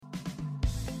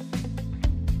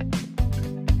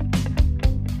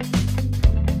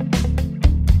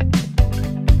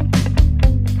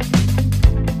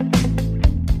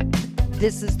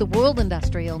This is the World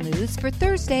Industrial News for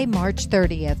Thursday, March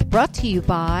 30th, brought to you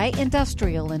by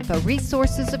Industrial Info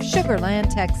Resources of Sugar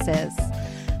Land, Texas.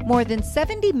 More than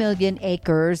 70 million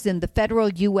acres in the federal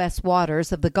U.S.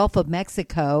 waters of the Gulf of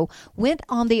Mexico went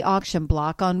on the auction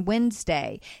block on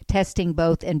Wednesday, testing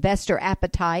both investor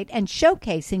appetite and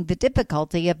showcasing the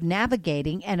difficulty of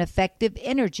navigating an effective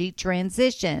energy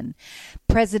transition.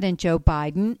 President Joe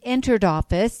Biden entered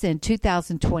office in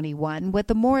 2021 with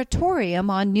a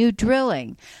moratorium on new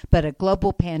drilling, but a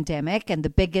global pandemic and the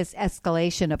biggest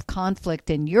escalation of conflict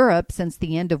in Europe since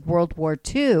the end of World War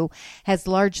II has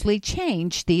largely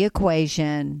changed the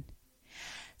equation.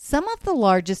 Some of the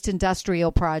largest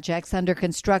industrial projects under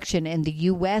construction in the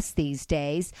U.S. these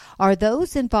days are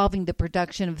those involving the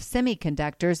production of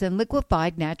semiconductors and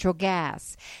liquefied natural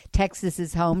gas. Texas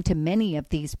is home to many of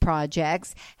these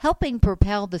projects, helping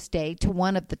propel the state to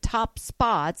one of the top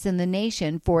spots in the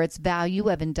nation for its value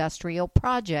of industrial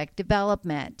project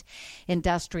development.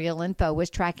 Industrial Info is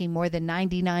tracking more than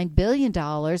 $99 billion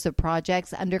of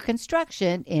projects under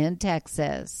construction in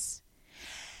Texas.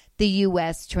 The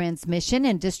U.S. transmission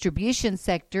and distribution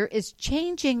sector is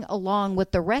changing along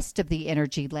with the rest of the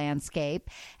energy landscape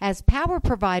as power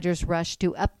providers rush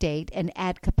to update and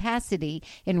add capacity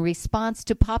in response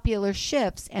to popular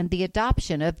shifts and the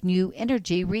adoption of new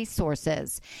energy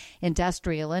resources.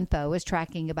 Industrial Info is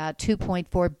tracking about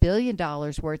 $2.4 billion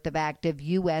worth of active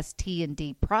U.S.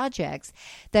 T&D projects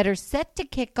that are set to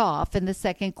kick off in the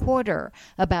second quarter,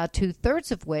 about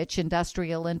two-thirds of which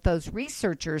Industrial Info's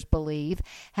researchers believe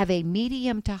have a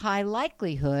medium to high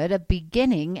likelihood of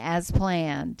beginning as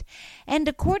planned. And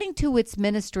according to its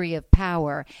Ministry of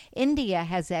Power, India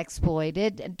has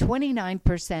exploited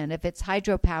 29% of its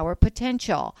hydropower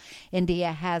potential.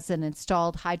 India has an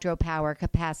installed hydropower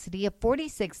capacity of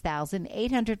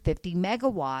 46,850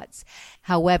 megawatts.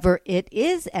 However, it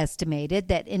is estimated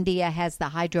that India has the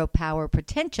hydropower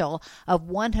potential of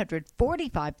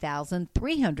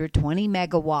 145,320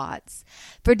 megawatts.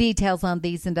 For details on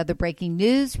these and other breaking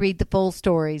news, read the full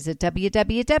stories at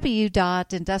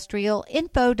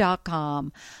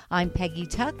www.industrialinfo.com. I'm Peggy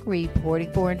Tuck,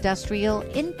 reporting for Industrial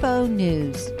Info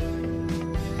News.